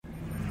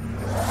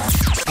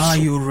Are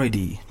you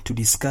ready to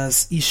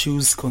discuss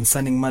issues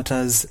concerning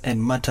matters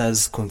and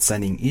matters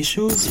concerning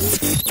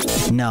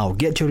issues? Now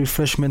get your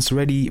refreshments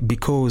ready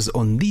because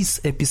on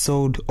this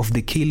episode of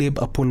the Caleb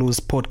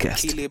Apollo's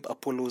podcast,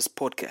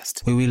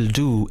 we will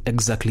do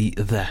exactly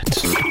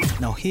that.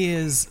 Now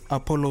here's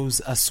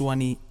Apollo's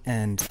Aswani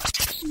and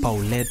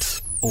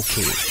Paulette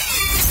OK.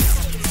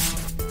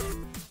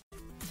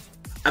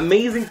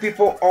 Amazing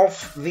people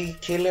of the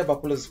Caleb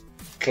Apollo's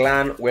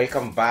clan,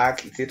 welcome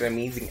back. It's an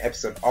amazing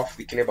episode of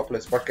the Caleb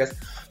Apollo's podcast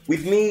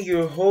with me,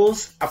 your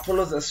host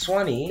Apollo's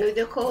Aswani. You're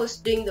the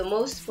co-host doing the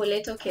most,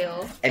 Paulette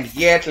Okeo. And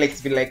yet,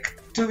 it's been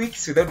 2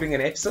 weeks without doing an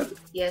episode.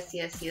 Yes.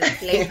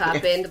 Life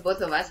happened.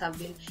 Both of us have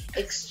been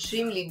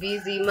extremely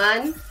busy,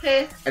 man.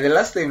 Hey. And the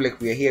last time, we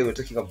were here, we were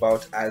talking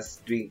about us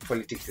doing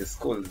politics in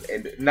school,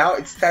 and now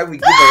it's time we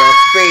give our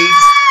space.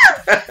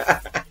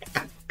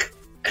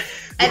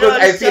 I don't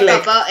want to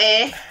talk about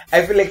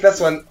I feel like that's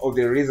one of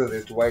the reasons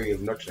as to why we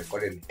have not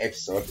recorded an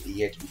episode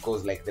yet,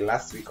 because the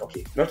last week,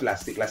 not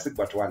last week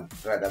but one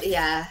rather.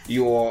 Yeah.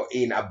 You're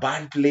in a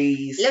bad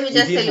place. Let me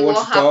just tell you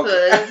what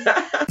happened.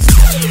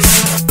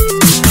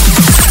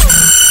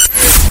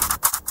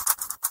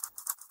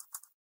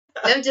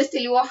 Let me just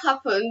tell you what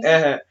happened.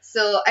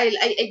 So I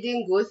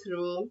didn't go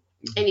through.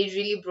 And it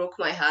really broke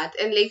my heart.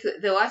 And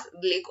there was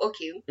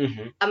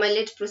I'm a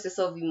late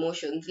processor of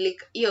emotions.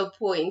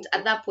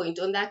 At that point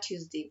on that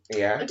Tuesday.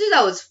 Yeah. Until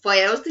I was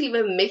fine. I was still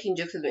even making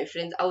jokes with my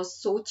friends. I was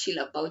so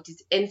chill about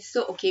it and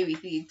so okay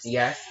with it.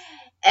 Yes.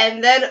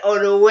 And then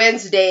on a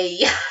Wednesday,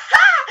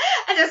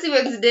 I just see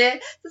Wednesday.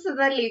 So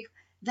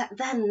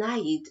that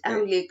night,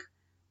 I'm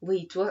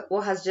wait,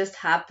 what has just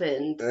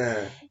happened?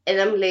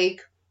 And I'm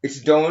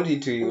it's dawned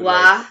into you.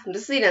 Wow, the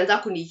scene and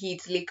that couldn't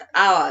hit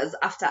hours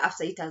after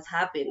it has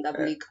happened.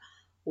 I'm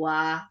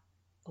wow.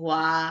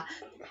 And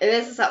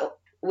then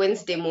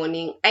Wednesday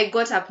morning, I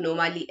got up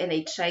normally and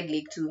I tried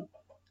to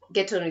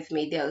get on with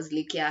my day. I was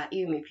you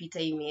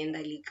may and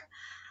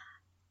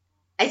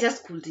I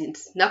just couldn't.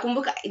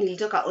 Nakumbuka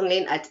nilitoka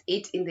online at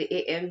 8 in the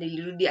AM,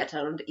 nilirudi at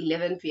around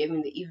 11 PM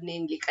in the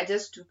evening. I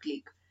just took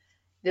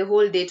the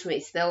whole day to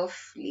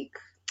myself.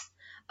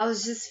 I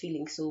was just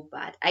feeling so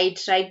bad. I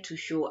tried to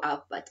show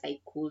up, but I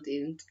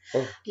couldn't.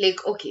 Oh.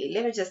 Okay,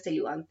 let me just tell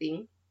you one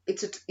thing.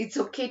 It's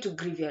okay to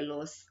grieve your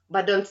loss,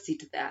 but don't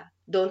sit there.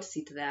 Don't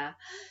sit there.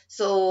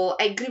 So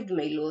I grieved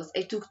my loss.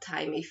 I took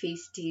time. I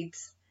faced it.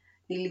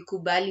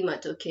 Nilikubali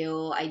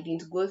matokeo. I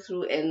didn't go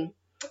through, and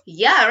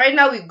yeah, right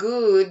now we're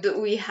good.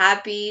 We're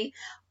happy.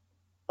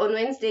 On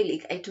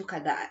Wednesday, I took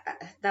that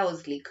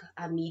was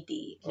a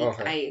me-day.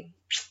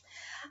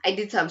 I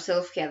did some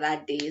self-care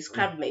that day,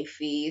 scrubbed my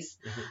face,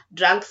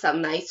 drank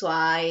some nice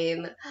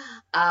wine.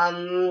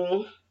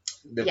 Party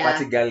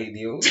girl in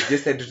you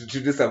just had to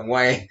do some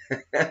wine.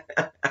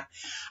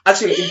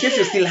 Actually, in case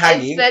you're still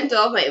hanging, I spent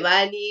all my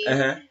money.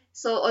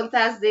 So on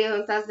Thursday, I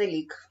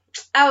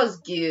was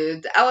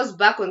good. I was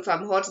back on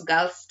some hot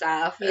girl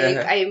stuff.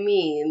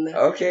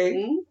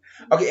 Okay.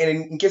 Okay,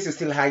 and in case you're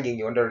still hanging,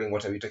 you're wondering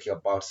what are we talking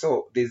about.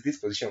 So there's this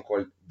position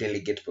called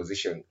delegate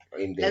position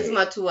in the in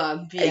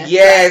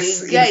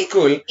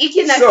school.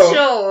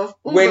 So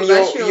when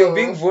you're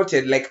being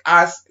voted,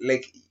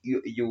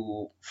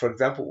 you for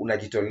example,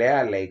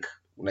 unajitolea,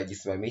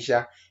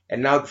 unajisimamisha,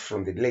 and now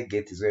from the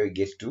delegate is where we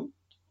get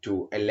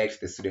to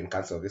elect the student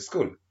council of the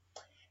school.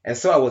 And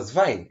so I was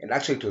fine, and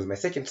actually it was my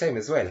second time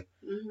as well.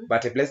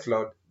 But I bless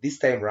Lord, this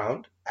time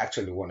round, I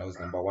actually won. I was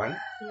number one.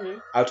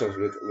 Out of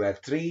we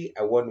had 3,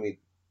 I won with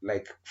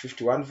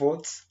 51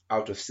 votes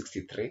out of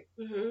 63.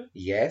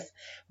 Yes.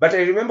 But I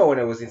remember when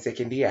I was in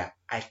second year,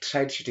 I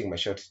tried shooting my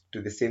shot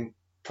to the same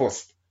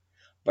post.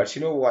 But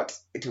you know what?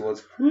 It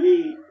was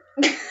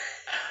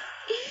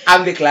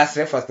I'm the class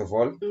rep, first of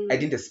all. I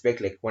didn't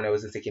expect when I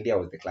was in second year I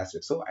was the class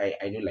rep. So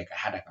I knew I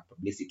had a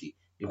publicity.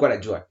 Nilikuwa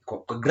najua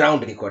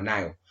ground niko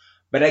nayo.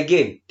 But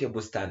again,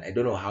 tables turn. I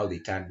don't know how they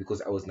turned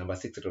because I was number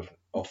 6 out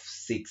of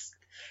 6.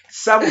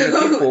 Some of the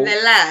people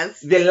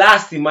the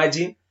last,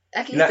 imagine.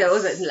 At least I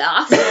wasn't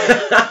last.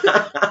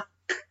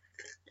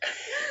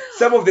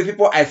 Some of the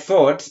people I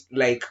thought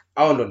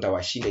ndo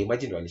ntawashinda.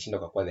 Imagine walishinda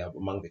kwa kuwa they are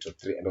among the top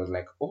 3, and I was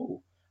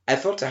oh, I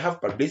thought I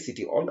have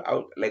publicity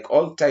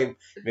all time.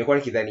 Nimekuwa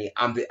nikidhani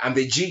I'm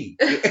the G.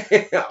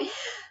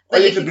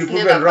 Only to be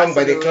proven wrong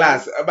by the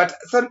class. But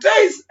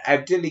sometimes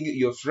I'm telling you,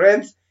 your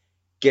friends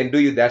can do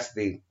you that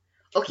thing.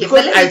 Okay,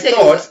 because I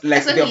thought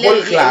the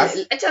whole class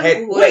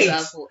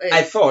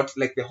I thought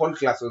the whole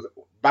class was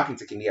back in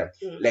second year,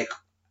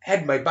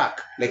 had my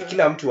back,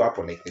 kila mtu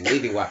hapo, the way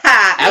they were.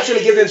 I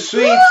actually gave them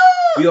sweets.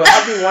 We were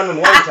having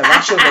one-on-one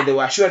interactions, and they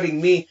were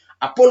assuring me,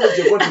 Apollo,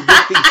 you're going to do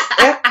things.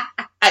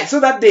 So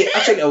that day,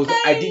 actually,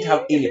 I didn't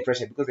have any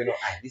pressure because they know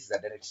this is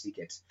a direct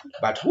ticket.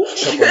 But who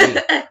shocked on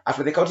me?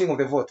 After the counting of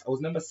the votes, I was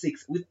number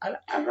 6 with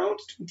around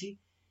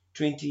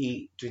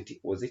 20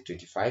 was it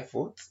 25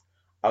 votes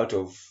out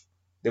of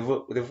the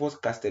votes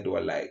casted were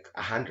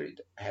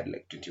 100. I had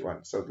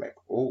 21. So I was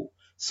oh.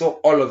 So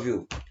all of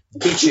you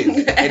bitches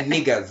and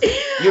niggas,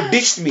 you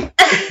ditched me.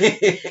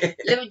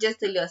 Let me just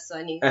tell you,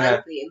 Sonny,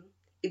 one thing.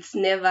 it's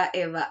never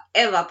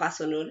ever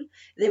personal.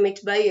 They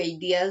might buy your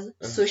ideas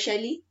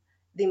socially,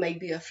 they might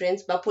be your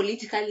friends, but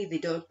politically they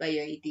don't buy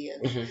your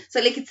ideas. So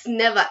like it's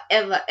never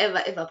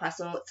ever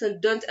personal. So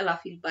don't ever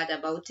feel bad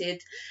about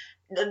it.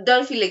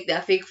 Don't feel like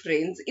they're fake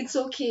friends. It's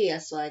okay,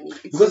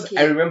 Aswani. Because okay.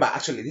 I remember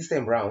actually this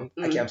time round,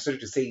 okay, I'm sorry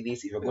to say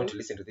this, if you're going to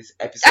listen to this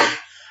episode,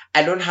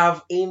 I don't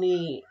have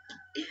any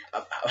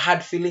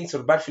hard feelings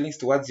or bad feelings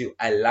towards you.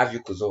 I love you,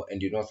 Kuzo,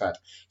 and you know that.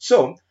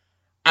 So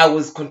I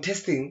was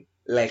contesting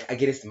like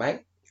against my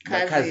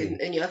cousin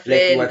and your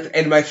friend, like,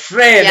 and my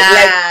friend.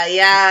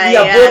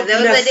 Yeah. Both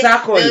in a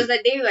circle. There was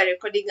a day we were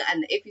recording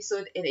an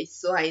episode, and I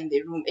saw her in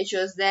the room, and she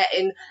was there.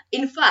 And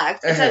in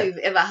fact, it's how we've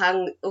ever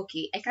hung.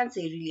 Okay, I can't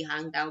say really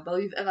hung down, but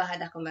we've ever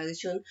had a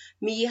conversation.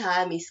 Me,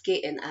 her, Miss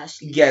K, and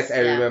Ashley. Yes, I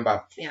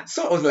remember. Yeah.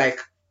 So I was like,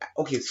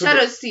 okay. So shout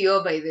out to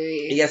you, by the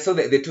way. Yeah. So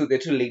the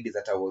two ladies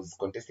that I was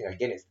contesting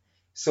against.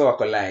 So I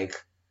could like,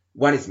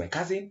 one is my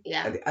cousin,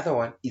 and the other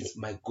one is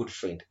my good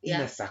friend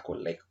in a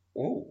circle. Like,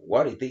 oh,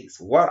 what is this?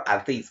 What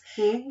are these?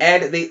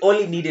 And they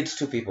only needed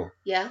 2 people.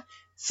 Yeah.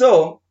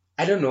 So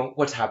I don't know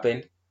what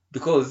happened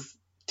because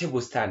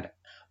tables stand,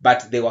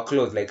 but they were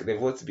close. Like the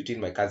votes between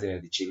my cousin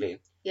and the Chile,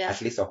 at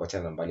least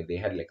Nambali, they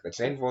had like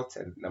 39 votes,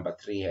 and number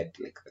 3 had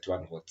like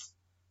 31 votes.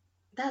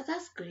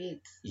 That's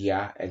great.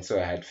 Yeah, and so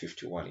I had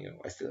 51. You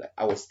know,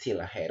 I was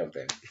still ahead of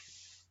them.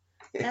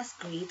 That's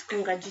great.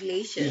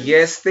 Congratulations.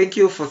 Yes, thank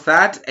you for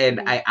that,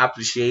 and I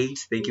appreciate.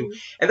 Thank you.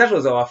 And that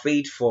was our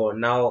fate for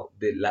now.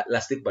 The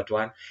last week, but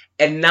one,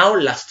 and now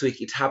last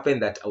week it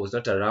happened that I was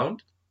not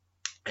around.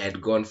 I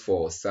had gone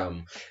for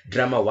some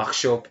drama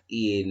workshop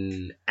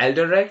in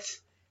Eldoret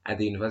at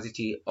the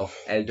University of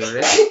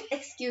Eldoret.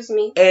 Excuse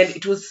me. And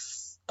it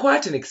was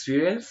quite an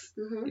experience.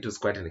 It was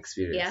quite an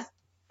experience. Yeah.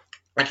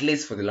 At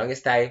least for the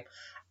longest time,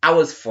 I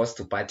was forced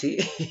to party.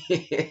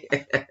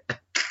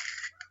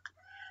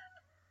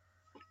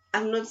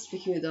 I'm not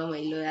speaking with all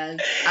my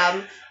lawyers.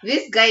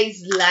 This guy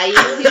is lying.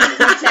 He's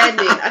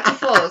pretending. At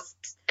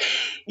first.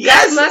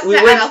 Yes, we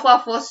went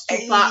forced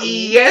to party.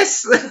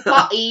 Yes.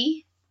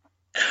 Party.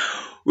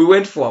 We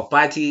went for a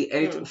party,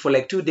 and for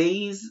like 2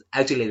 days.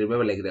 Actually, I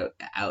remember like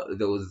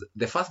there was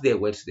the first day I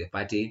went to the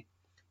party.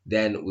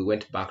 Then we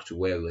went back to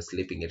where we were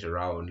sleeping at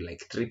around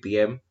like 3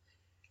 p.m.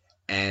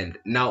 And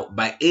now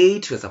by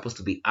 8 we were supposed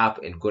to be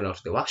up and going out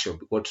to the workshop,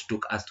 what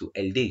took us to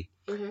LD.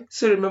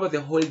 So remember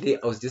the whole day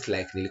I was just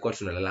like nilikuwa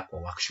tunalala kwa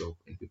workshop,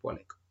 and people were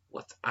like,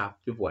 what's up?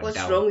 People were what's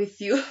down. Wrong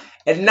with you?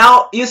 And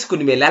now hiyo siku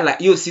nimelala,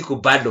 hiyo siku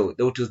bado,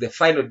 it was the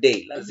final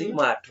day.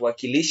 Lazima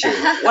tuwakilishe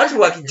watu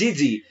wa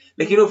kijiji.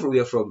 Like, you know, we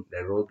are from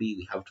Nairobi,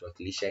 we have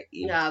tuwakilisha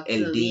in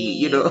LD,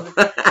 you know.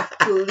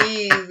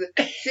 Please.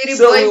 City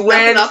So boys, we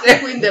went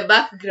people in the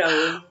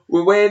background.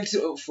 We went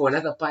for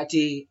another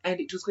party, and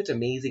it was quite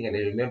amazing. And I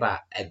remember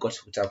I got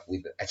hooked up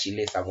with a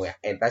Chile somewhere,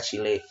 and that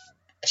Chile,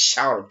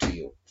 shout out to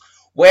you.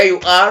 Where you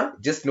are,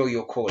 just know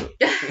you're cool.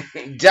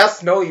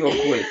 Just know you're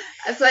cool.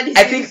 I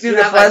think this is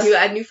the first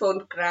a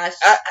newfound crush.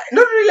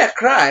 Not really a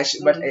crush,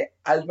 but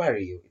I'll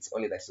marry you. It's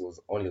only that it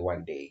was only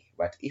one day.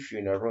 But if you're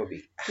in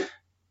Nairobi,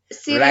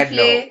 seriously,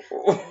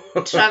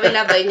 right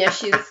traveler by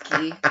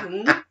Nyashinsky.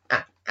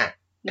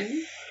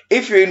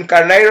 If you're in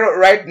Carneiro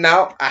right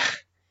now,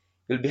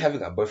 you'll be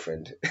having a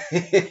boyfriend.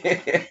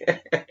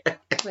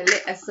 Well,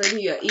 I saw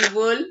you're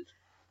evil.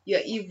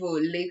 You're evil.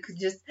 Like,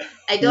 just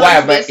I don't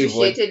want to be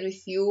associated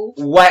with you.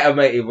 Why am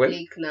I evil?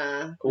 Like,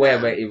 nah. Why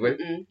am I evil?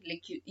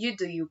 Like, you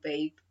do you,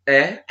 babe.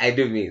 I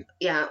do mean.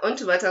 Yeah, on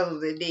to matters of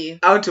the day.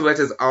 On to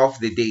matters of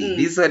the day.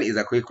 This one is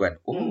a quick one.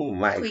 Oh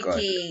my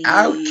Quickie.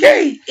 God.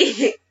 Okay.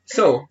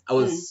 So I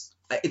was.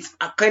 It's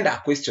a kind of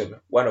a question.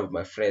 One of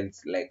my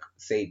friends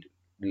said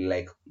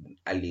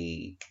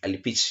Ali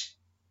pitch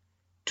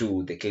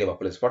to the Caleb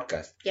Apollos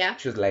podcast. Yeah.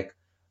 She was like,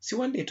 see,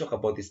 one day talk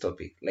about this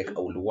topic. I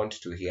would want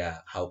to hear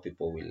how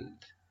people will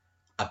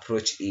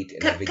approach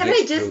it. And can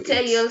I just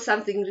tell you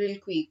something real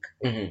quick?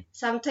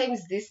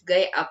 Sometimes this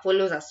guy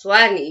Apollos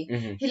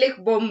Aswani, he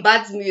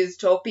bombards me with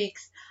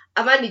topics.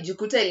 Amani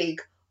Jukute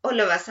all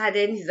of a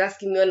sudden he's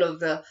asking me all of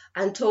the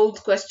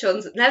untold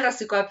questions. Neither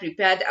sikuwa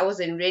prepared. I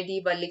wasn't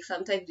ready, but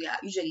sometimes we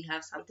usually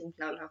have something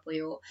planned for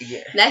you.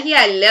 Yeah. Now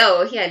here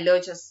Leo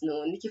just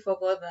know. Nikki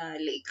forgot that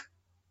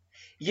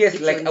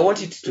Yes, I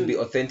want it to be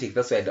authentic.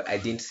 That's why I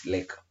didn't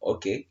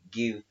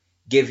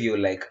give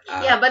you but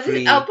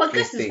our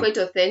podcast is quite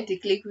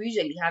authentic. We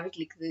usually have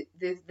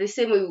it the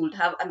same way we would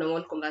have a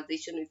normal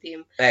conversation with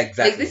him.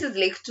 Exactly. This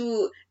is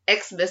two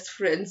ex-best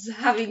friends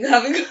having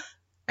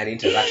an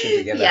interaction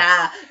together.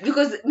 Yeah,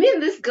 because me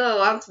and this girl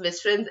weren't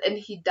best friends, and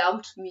he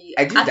dumped me.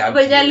 I did dump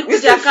you. We're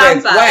still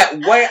friends.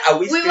 Why are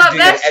we still doing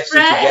an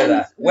episode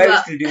together? Why are we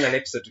still doing an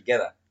episode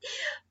together?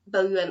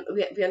 But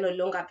we are no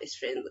longer best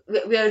friends.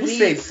 We are really,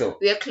 said so?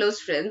 We are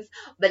close friends,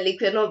 but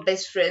we're not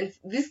best friends.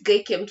 This guy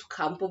came to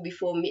Campo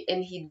before me,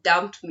 and he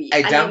dumped me.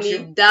 I dumped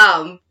you?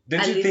 Don't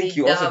you think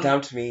you also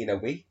dumped me in a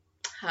way?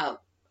 How?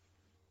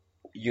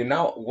 You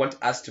now want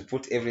us to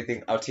put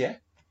everything out here?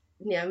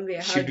 How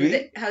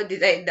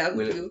did I dump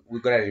you? We're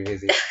gonna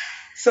revisit.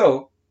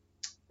 So,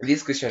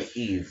 this question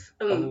is,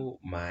 oh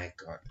my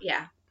God.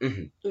 Yeah.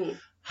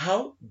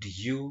 how do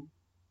you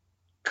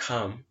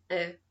come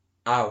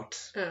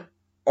out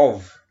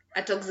of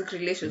a toxic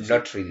relationship?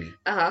 Not really.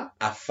 A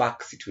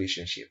fuck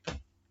situationship.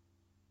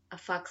 A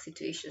fuck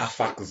situation. A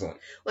fuck zone.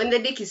 When the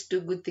dick is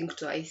too good, think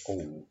twice.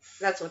 Oh.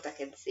 That's what I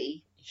can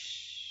say.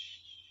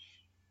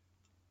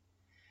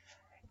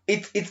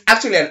 It's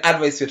actually an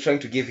advice we're trying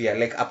to give here.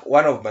 Like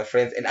one of my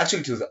friends, and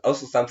actually it was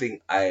also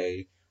something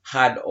I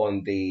had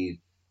on the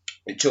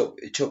chop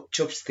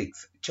shop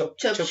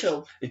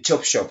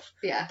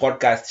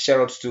podcast. Shout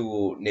out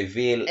to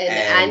Neville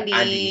and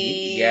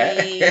Andy. Yeah.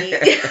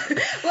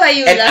 Why are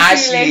you and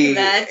Ashley like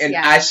that? And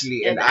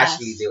Ashley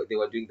they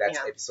were doing that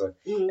episode.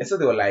 And so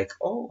they were like,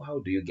 oh, how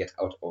do you get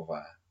out of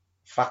a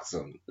fuck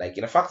zone? Like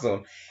in a fuck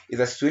zone is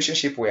a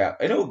situationship where,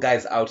 I know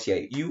guys out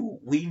here,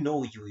 we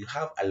know you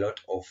have a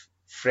lot of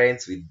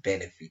friends with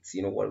benefits.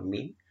 You know what I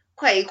mean?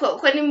 Kwani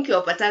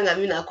mkiwapatanga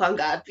mimi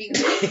nakwanga happy.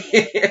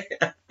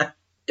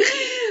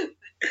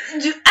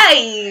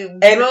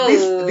 And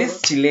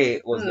this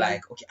Chile was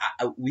like, okay,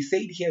 we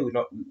said here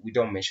we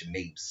don't mention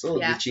names, so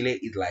the Chile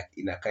is like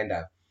in a kind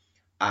of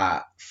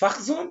fuck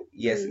zone,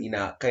 yes, in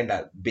a kind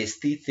of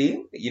bestie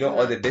thing,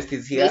 all the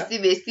besties here,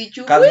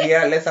 bestie come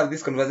here, let's have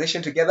this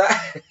conversation together.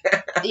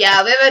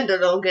 Yeah, wewe ndo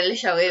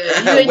naongelesha wewe, you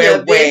and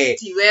your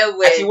bestie,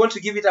 wewe. If you want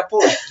to give it a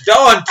pause,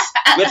 don't.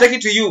 We're talking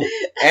to you.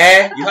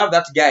 You have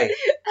that guy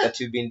that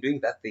you've been doing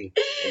that thing,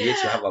 and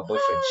yet you have a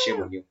boyfriend.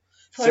 Shame on you.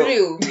 For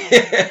real.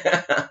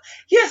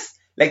 Yes,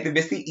 like the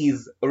bestie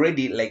is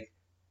already like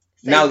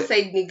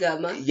side nigga,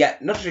 man. Yeah,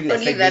 not really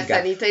only a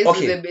side nigga.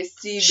 Okay, the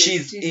bestie,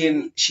 she's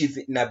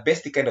in a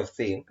bestie kind of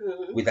thing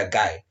with a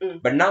guy,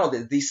 but now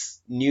there's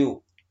this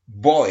new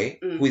boy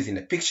who is in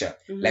the picture,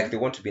 like they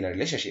want to be in a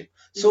relationship.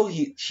 So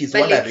she's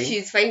wondering, like,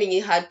 she's finding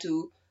it hard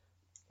to,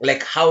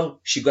 like,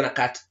 how she gonna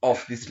cut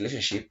off this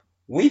relationship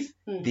with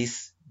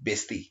this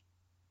bestie.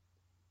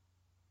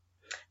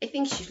 I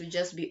think she should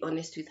just be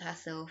honest with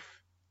herself.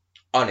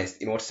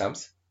 Honest in what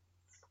terms?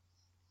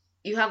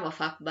 You have a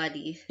fuck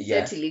buddy.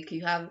 Yeah. Certainly,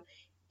 you have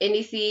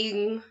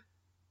anything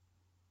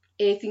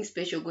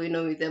special going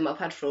on with them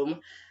apart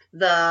from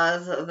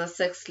the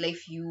sex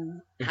life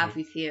you have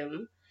with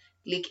him.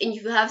 Like, and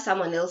if you have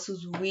someone else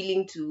who's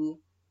willing to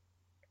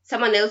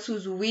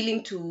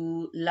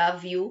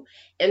love you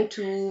and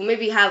to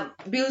maybe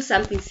build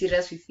something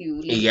serious with you,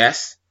 like,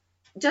 yes,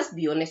 just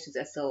be honest with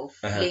yourself.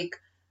 Like,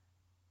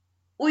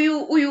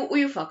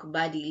 you fuck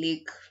buddy,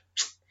 like.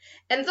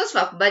 And those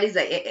fuck buddies,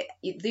 they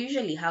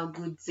usually have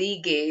good Z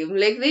game.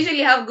 Like, they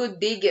usually have good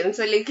D game.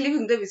 So, like,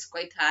 leaving them is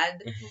quite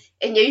hard.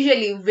 And you're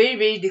usually very,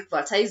 very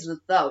digmatized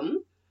with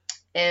them.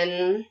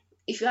 And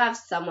if you have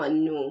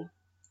someone new,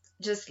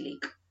 just,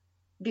 like,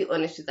 be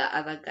honest with that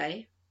other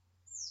guy.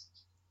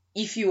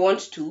 If you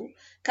want to.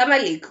 Kama,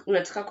 like,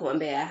 unataka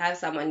kumwambia, I have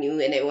someone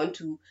new and I want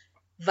to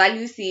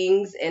value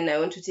things and I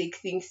want to take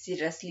things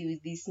seriously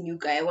with this new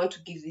guy. I want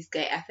to give this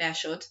guy a fair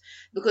shot,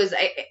 because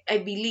I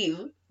believe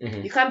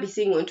you can't be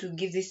saying you want to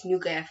give this new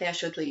guy a fair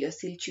shot while you're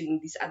still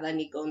chewing this other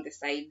nigga on the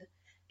side.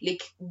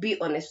 Like,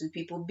 be honest with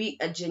people, be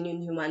a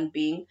genuine human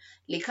being,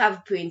 like,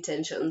 have pure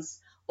intentions.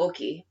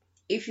 Okay,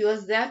 if he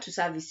was there to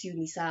service you,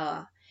 ni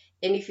sawa.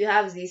 And if you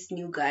have this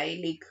new guy,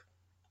 like,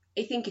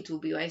 I think it will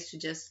be wise to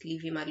just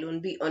leave him alone.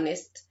 Be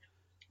honest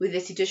with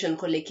the situation.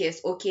 Call a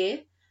case.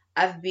 Okay,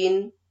 I've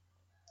been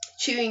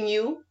chewing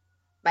you,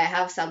 but I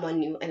have someone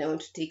new and I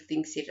want to take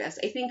things serious.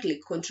 I think,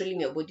 like, controlling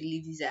your body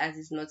desires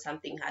is not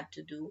something hard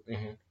to do.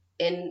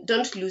 And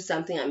don't lose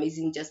something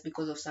amazing just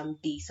because of some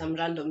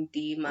random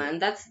day, man.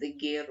 That's the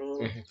gay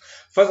role.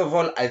 First of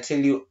all, I'll tell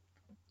you,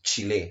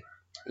 Chile,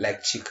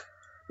 like chick.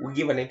 We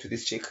give a name to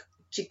this chick.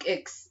 Chick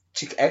X.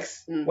 Chick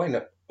X? Why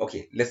not?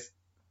 Okay, let's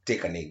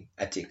take a name.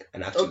 An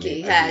actual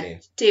name. Okay,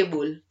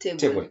 Table.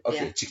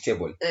 Okay, yeah. Chick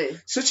Table.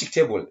 So Chick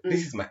Table,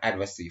 this is my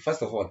advice to you.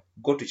 First of all,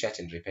 go to church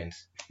and repent.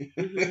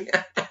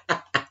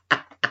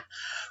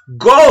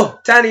 Go!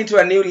 Turn into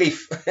a new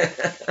leaf.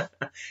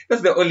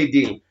 That's the only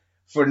deal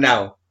for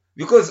now.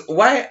 Because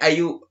why are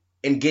you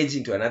engaged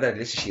into another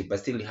relationship but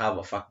still have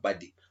a fuck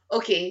buddy?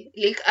 Okay,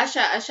 like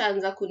Asha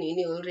anza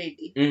kunini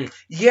already.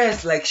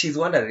 Yes, like she's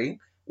wondering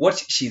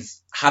what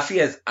her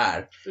fears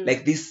are.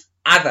 Like this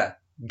other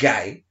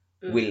guy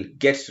will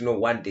get to know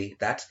one day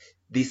that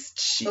this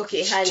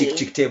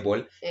chick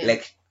Table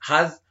like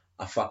has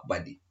a fuck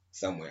buddy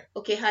somewhere.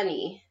 Okay,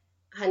 honey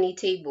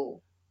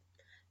Table.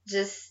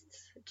 Just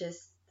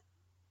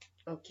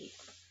okay.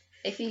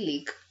 I feel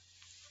like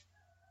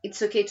it's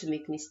okay to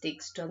make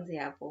mistakes, tuanze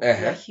hapo.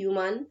 You're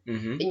human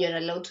and you're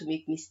allowed to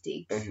make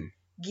mistakes.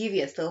 Give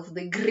yourself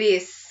the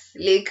grace,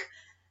 like,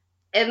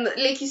 and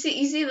like you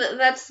see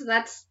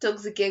that's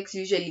toxic ex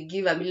usually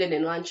give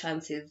 1,000,001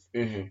 chances.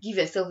 Give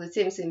yourself the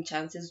same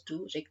chances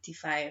to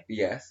rectify.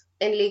 Yes.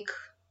 And like,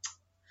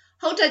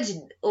 how did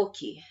you,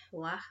 okay,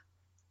 wow.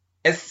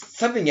 And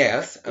something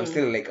else I'm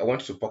still like I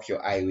want to poke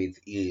your eye with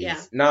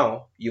is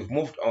now you've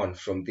moved on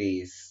from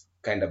this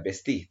kind of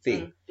bestie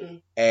thing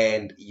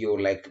and you're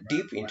like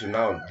deep into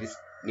now this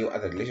new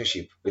other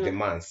relationship with the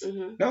man's.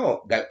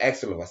 Now girl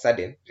X all of a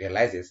sudden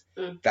realizes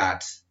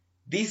that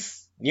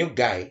this new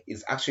guy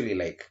is actually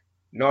like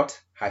not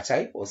her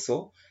type or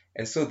so,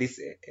 and so this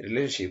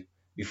relationship,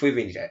 before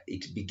even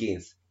it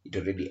begins, it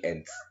already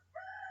ends.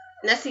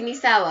 Nasi ni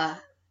sawa.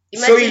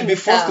 So you'll be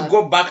forced to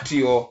go back to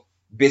your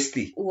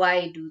bestie.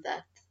 Why do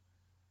that?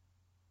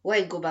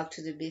 Why go back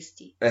to the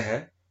bestie?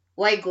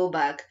 Why go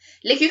back?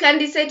 Like, you can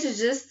decide to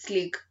just,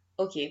 like,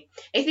 okay,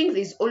 I think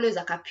there's always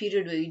like a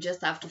period where you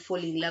just have to fall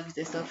in love with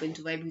yourself and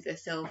to vibe with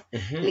yourself.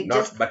 Like,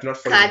 not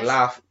fall in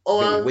love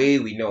the way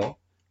we know.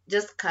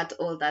 Just cut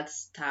all that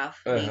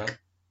stuff. Like,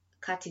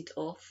 cut it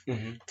off.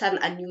 Turn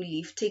a new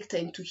leaf. Take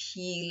time to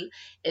heal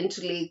and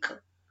to, like,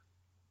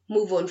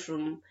 move on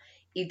from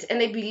it.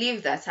 And I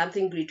believe that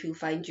something great will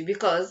find you,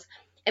 because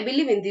I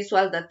believe in this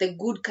world that the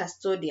good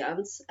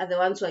custodians are the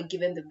ones who are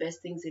given the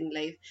best things in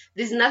life.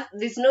 There's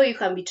no you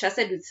can be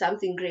trusted with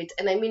something great.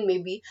 And I mean,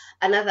 maybe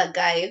another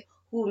guy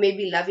who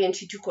maybe love you and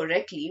treat you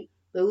correctly,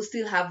 but who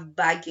still have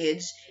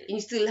baggage, and you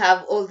still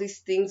have all these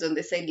things on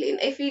the sideline.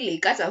 I feel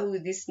like, as who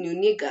this new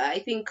nigga, I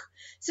think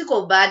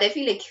siko bad. I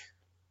feel like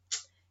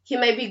he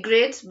might be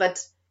great, but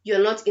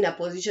you're not in a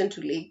position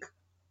to, like,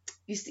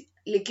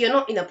 you're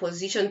not in a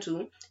position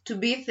to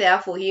be there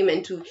for him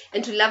and to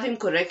love him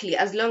correctly,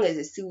 as long as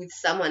he's still with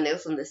someone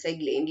else on the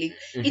sideline. Like,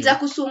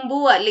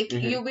 itakusumbua, like,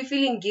 you'll be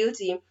feeling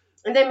guilty,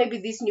 and then maybe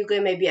this new guy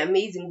might be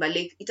amazing, but,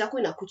 like, itaku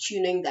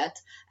inakuchu knowing that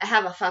I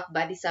have a fuck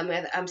buddy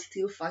somewhere that I'm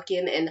still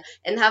fucking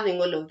and having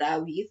all of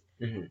that with.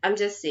 I'm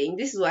just saying,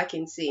 this is what I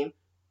can say.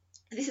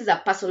 This is a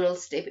personal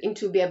step.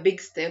 It will be a big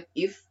step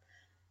if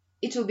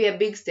it will be a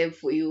big step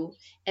for you,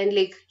 and,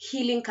 like,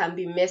 healing can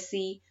be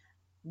messy.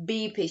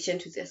 Be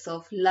patient with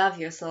yourself, love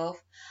yourself,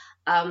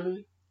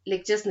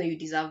 like, just know you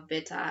deserve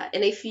better.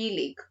 And I feel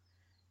like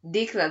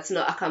dick that's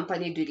not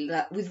accompanied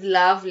with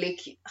love, like,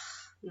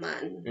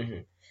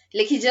 man,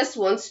 like, he just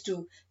wants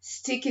to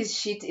stick his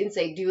shit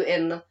inside you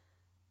and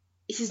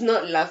he's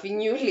not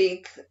loving you.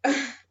 Like,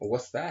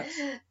 what's that?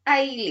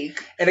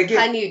 And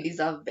again, you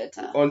deserve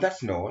better. On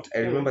that note,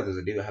 I remember there was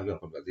a day we were having a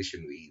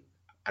conversation with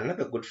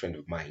another good friend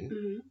of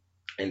mine,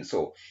 and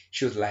so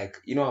she was like,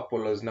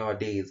 Apollos,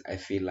 nowadays I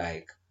feel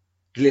like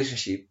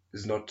relationship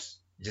is not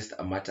just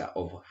a matter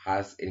of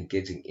us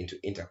engaging into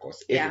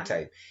intercourse every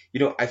time.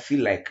 I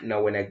feel like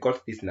now, when I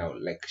got this now,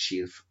 like,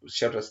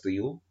 shout outs to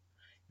you,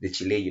 the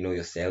Chile,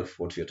 yourself,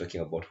 what you're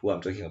talking about, who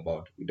I'm talking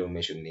about, we don't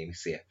mention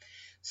names here.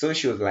 So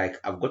she was like,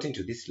 I've got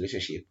into this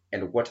relationship,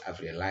 and what I've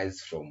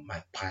realized from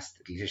my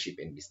past relationship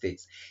and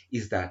mistakes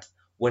is that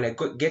when I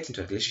get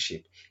into a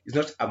relationship, it's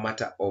not a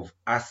matter of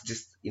us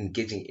just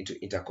engaging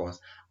into intercourse.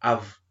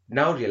 I've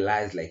now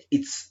realized, like,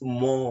 it's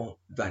more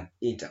than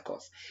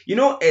intercourse.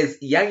 As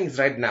youngins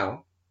right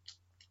now,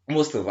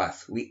 most of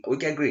us, we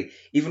can agree,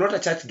 if you're not a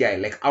church guy,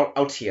 like,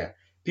 out here,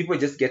 people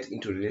just get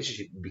into a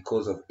relationship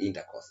because of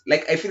intercourse.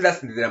 Like, I feel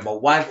that's the number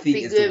one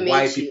thing as to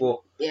why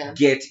people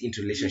get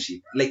into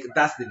relationship. Like,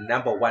 that's the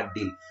number one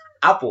deal.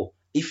 Apple,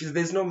 if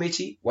there's no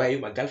mechi, why are you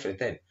my girlfriend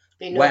then?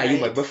 Why are you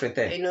my boyfriend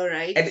then? I know,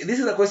 right? And this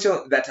is a question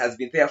that has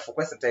been there for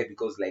quite some time,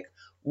 because, like,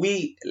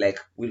 we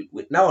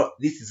now,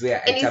 this is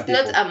where and it's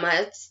not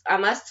a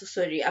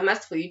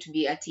must for you to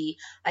be a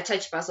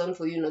church person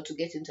for you not to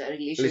get into a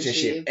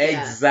relationship.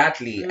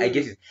 Exactly. I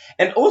get it.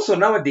 And also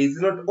nowadays,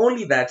 it's not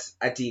only that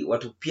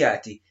watu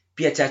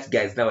pia church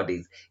guys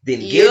nowadays, they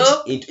engage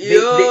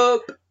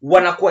into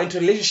wanakuwa into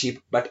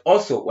relationship, but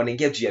also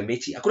wanaingia juu ya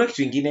mechi. Hakuna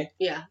kitu ingine.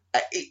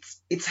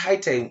 It's high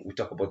time we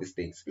talk about these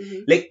things.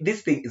 Like,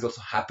 this thing is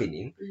also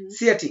happening.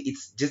 See,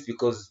 it's just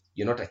because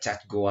you're not a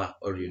church goer,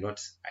 or you're not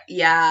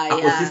a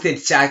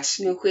consistent church.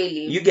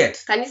 You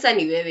get. Kanisa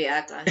ni wewe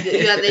hata.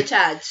 You are the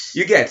church.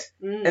 You get.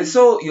 And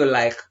so you're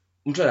like,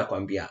 mtu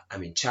anakuambia,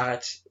 I'm in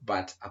church,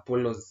 but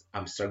Apollos,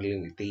 I'm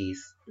struggling with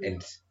this,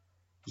 and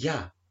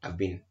I've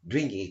been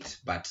doing it,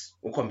 but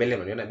uko mbele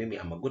unaniona mimi,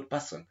 I'm a good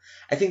person.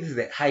 I think this is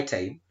the high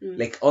time.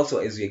 Like, also,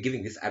 as we are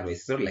giving this advice,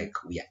 it's not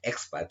like we are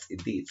experts in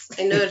this.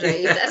 I know,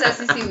 right? As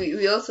a CC,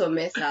 we also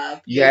mess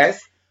up.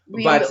 Yes,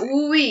 but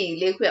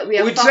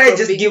we try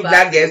just give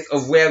nuggets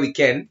of where we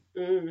can.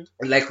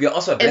 Like, we are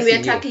also addressing,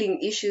 and we are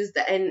tackling issues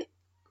and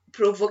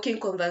provoking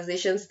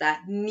conversations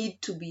that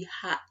need to be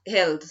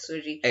held.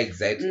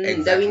 Exactly.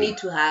 That we need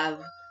to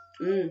have.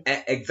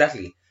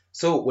 Exactly.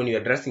 So when you're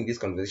addressing this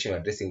conversation,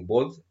 you're addressing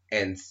both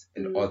ends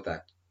and all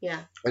that.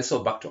 And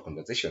so back to a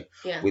conversation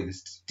with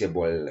this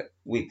table,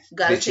 with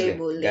girl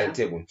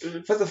table.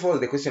 First of all,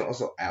 the question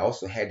I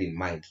also had in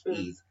mind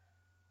is,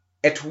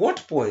 at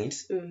what point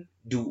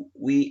do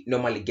we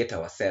normally get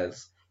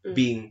ourselves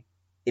being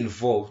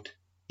involved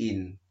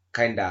in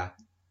kind of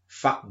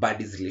fuck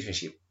buddies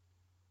relationship?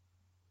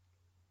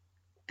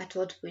 At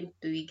what point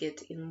do we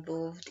get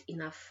involved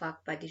in a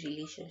fuck buddy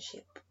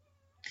relationship?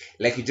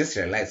 Like, you just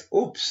realize,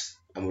 oops,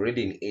 I'm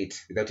already in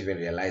it, without even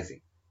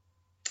realizing.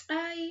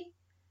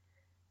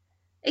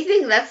 I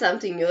think that's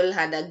something you all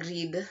had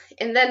agreed,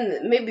 and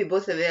then maybe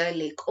both of you are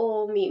like,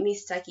 oh, me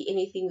stucky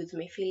anything with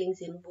my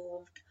feelings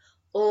involved,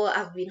 or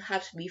I've been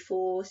hurt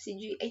before.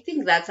 I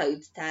think that's how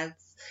it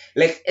starts.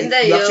 Like, and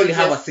then you actually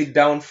have a sit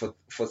down for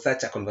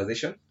such a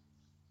conversation.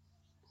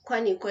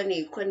 Kwani.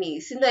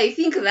 I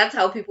think that's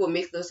how people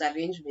make those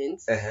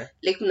arrangements.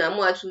 Like,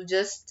 mnaamua to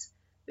just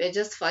we're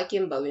just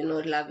fucking, but we're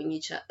not loving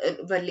each other.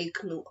 But like,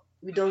 no,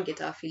 we don't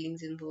get our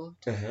feelings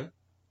involved. Uh-huh.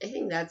 I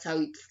think that's how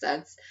it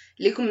starts.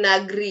 Like,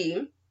 mna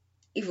agree,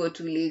 hivyo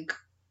tu like,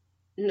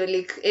 no,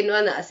 like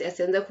anyone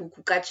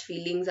asianza catch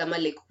feelings ama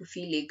like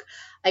feel like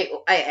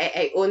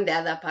I own the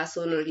other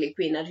person, or like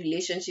we're in a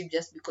relationship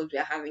just because we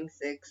are having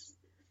sex.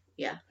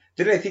 Yeah.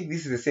 Then I think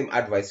this is the same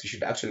advice we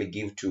should actually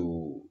give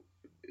to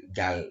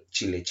girl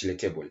chile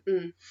table.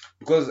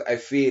 Because I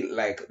feel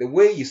like the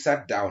way you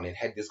sat down and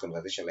had this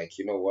conversation, like,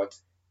 you know what,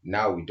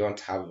 now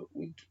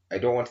I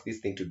don't want this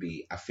thing to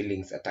be a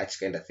feelings attached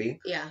kind of thing.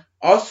 Yeah.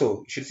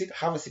 Also, you should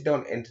have a sit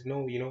down and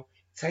know,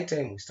 it's high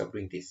time we stop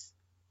doing this.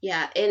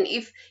 Yeah, and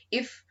if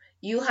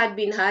you had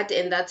been hurt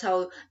and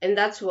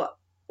that's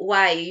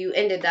why you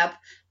ended up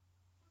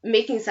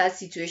making such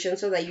situations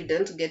so that you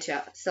don't get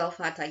yourself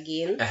hurt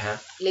again,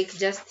 like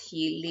just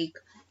heal, like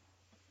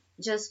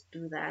just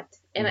do that.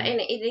 And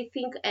I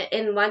think,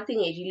 and one thing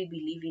I really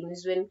believe in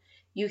is when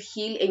you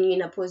heal and you're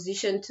in a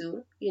position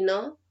to,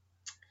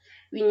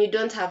 when you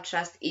don't have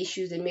trust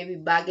issues and maybe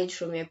baggage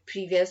from your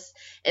previous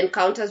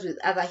encounters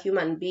with other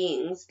human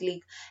beings,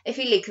 like I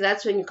feel like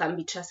that's when you can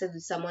be trusted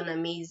with someone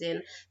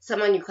amazing,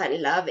 someone you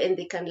can love and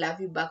they can love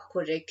you back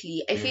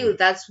correctly. I feel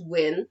that's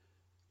when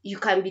you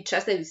can be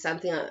trusted with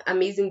something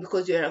amazing,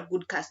 because you're a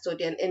good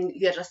custodian and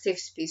you're a safe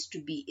space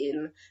to be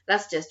in.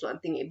 That's just one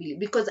thing I believe,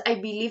 because I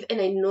believe and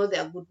I know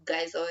there are good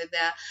guys out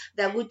there,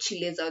 there are good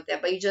chiles out there,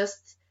 but your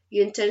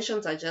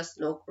intentions are just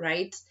not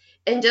right.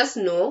 And just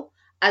know,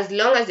 as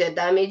long as you're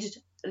damaged,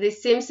 the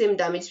same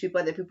damaged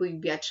people are the people you'll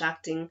be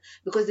attracting,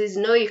 because there's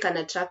no way you can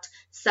attract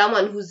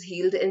someone who's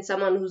healed and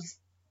someone who's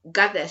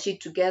got their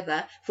shit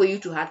together for you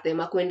to hurt them.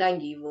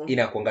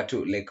 Inakwanga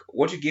too, like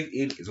what you give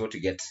in is what you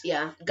get.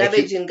 Yeah,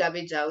 garbage in,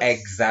 garbage out.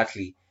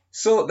 Exactly.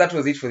 So that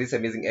was it for this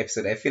amazing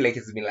episode. I feel like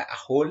it's been like a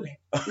whole man.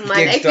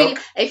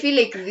 I feel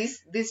like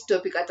this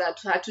topic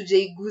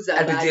hatujaiguza.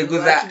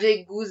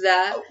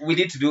 We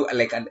need to do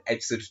like an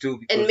episode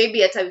 2, and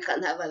maybe after we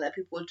can have other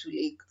people to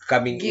like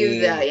coming give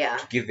in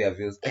to give their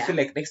views. I feel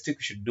like next week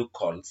we should do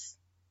calls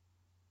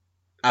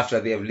after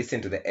they have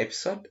listened to the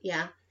episode.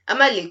 Yeah.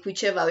 Ama like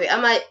whichever way,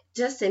 ama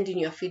just send in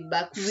your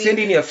feedback. Send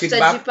in your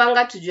feedback. And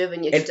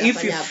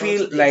if you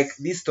feel like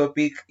this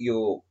topic,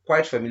 you're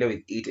quite familiar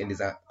with it and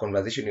is a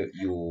conversation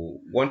you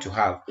want to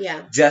have,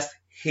 just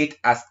hit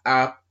us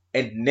up.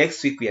 And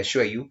next week we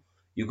assure you,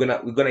 we're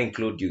gonna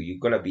include you. You're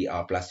gonna be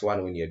our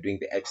 +1 when you're doing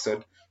the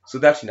episode, so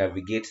that you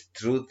navigate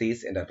through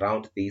this and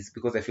around this,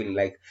 because I feel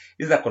like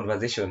this is a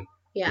conversation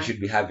we should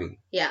be having.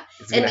 Yeah.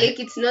 And like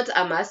it's not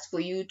a must for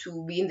you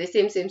to be in the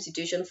same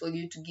situation for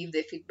you to give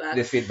the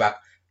feedback.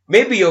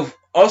 Maybe you've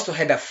also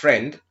had a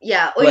friend.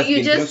 Yeah, or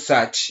you just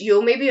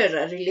maybe you're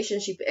a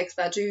relationship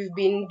expert, or you've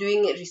been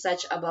doing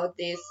research about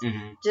this.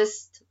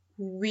 Just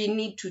we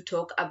need to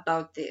talk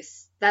about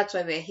this. That's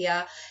why we're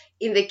here.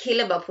 In the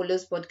Caleb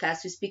Apollo's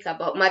podcast, we speak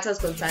about matters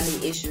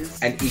concerning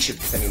issues. And issues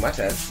concerning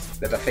matters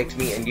that affect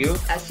me and you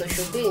as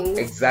social beings.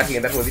 Exactly,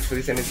 and that was it for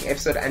this amazing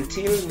episode.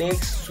 Until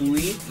next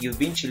week, you've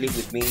been chilling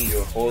with me,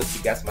 your host,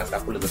 the gas master,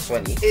 Apollo the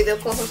Swanee. You're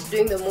the co-host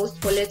doing the most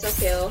for letter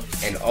fail.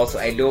 And also,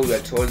 I know we are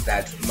told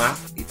that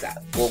mask is a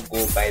go,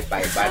 bye,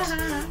 but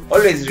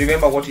always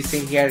remember what we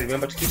say here.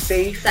 Remember to keep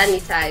safe.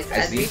 Sanitize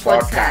as we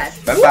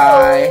podcast.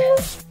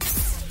 Bye-bye.